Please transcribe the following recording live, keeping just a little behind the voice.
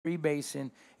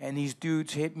freebasing, and these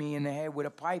dudes hit me in the head with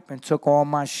a pipe and took all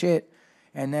my shit.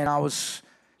 And then I was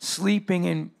sleeping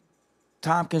in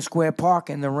Tompkins Square Park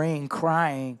in the rain,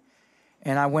 crying.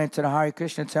 And I went to the Hare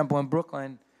Krishna temple in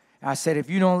Brooklyn. I said, if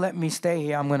you don't let me stay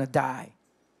here, I'm gonna die.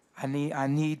 I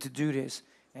need to do this.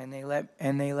 And they let,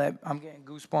 I'm getting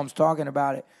goosebumps talking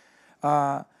about it.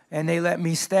 And they let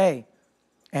me stay.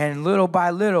 And little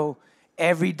by little,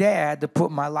 every day I had to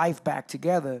put my life back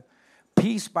together.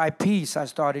 Piece by piece, I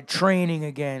started training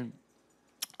again.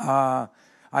 I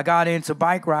got into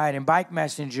bike riding, bike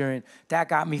messengering. That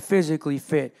got me physically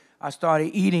fit. I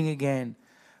started eating again.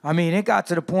 I mean, it got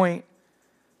to the point,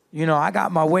 you know, I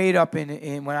got my weight up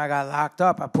in when I got locked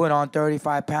up. I put on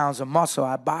 35 pounds of muscle.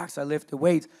 I boxed, I lifted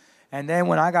weights. And then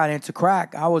when I got into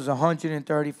crack, I was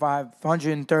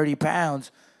 130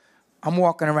 pounds. I'm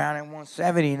walking around at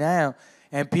 170 now.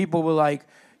 And people were like,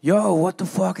 yo, what the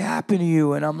fuck happened to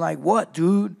you? And I'm like, what,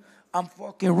 dude? I'm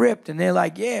fucking ripped. And they're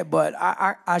like, yeah, but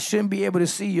I shouldn't be able to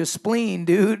see your spleen,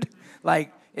 dude.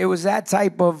 Like, it was that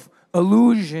type of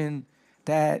illusion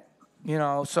that, you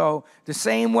know, so the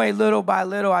same way little by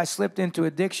little I slipped into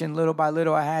addiction, little by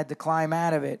little I had to climb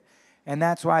out of it. And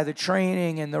that's why the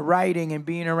training and the writing and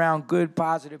being around good,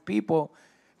 positive people,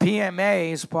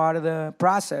 PMA is part of the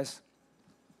process.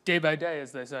 Day by day,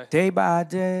 as they say. Day by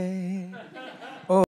day. Oh.